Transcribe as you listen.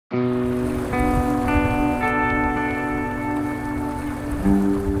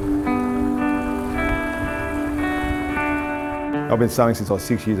I've been sailing since I was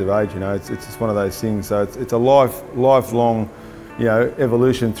 6 years of age, you know, it's just one of those things. So it's a lifelong, you know,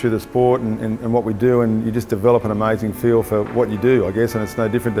 evolution through the sport and what we do, and you just develop an amazing feel for what you do, I guess, and it's no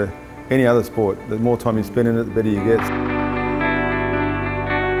different to any other sport. The more time you spend in it, the better you get.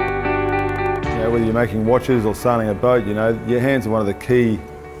 You know, whether you're making watches or sailing a boat, you know, your hands are one of the key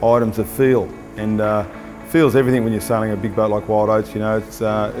items of feel, and feel's everything when you're sailing a big boat like Wild Oats. You know,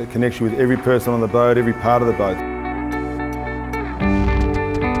 it connects you with every person on the boat, every part of the boat.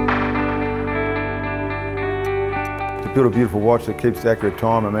 To build a beautiful watch that keeps accurate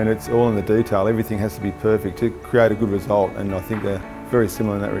time, I mean, it's all in the detail. Everything has to be perfect to create a good result, and I think they're very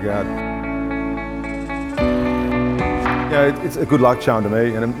similar in that regard. You know, it's a good luck charm to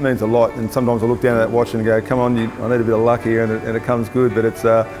me, and it means a lot. And sometimes I look down at that watch and go, "Come on, I need a bit of luck here," and it comes good. But it's,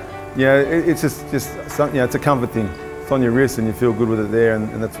 you know, it's just something. You know, it's a comfort thing. It's on your wrist, and you feel good with it there,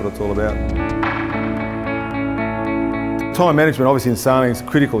 and that's what it's all about. Time management, obviously in sailing, is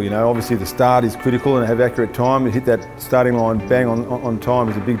critical. You know, obviously the start is critical, and have accurate time. To hit that starting line bang on time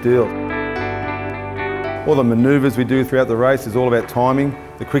is a big deal. All the manoeuvres we do throughout the race is all about timing.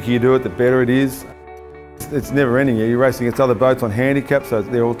 The quicker you do it, the better it is. It's never ending. You're racing against other boats on handicap, so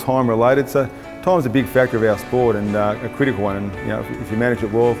they're all time related. So time's a big factor of our sport, and a critical one. And you know, if you manage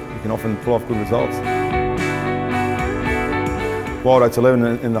it well, you can often pull off good results. Wild Oats XI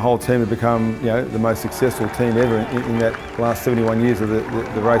and the whole team have become, you know, the most successful team ever in that last 71 years of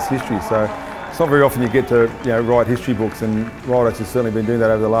the race history. So it's not very often you get to, you know, write history books, and Wild Oats has certainly been doing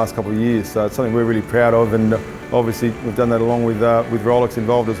that over the last couple of years. So it's something we're really proud of, and obviously we've done that along with Rolex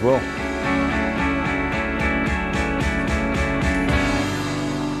involved as well.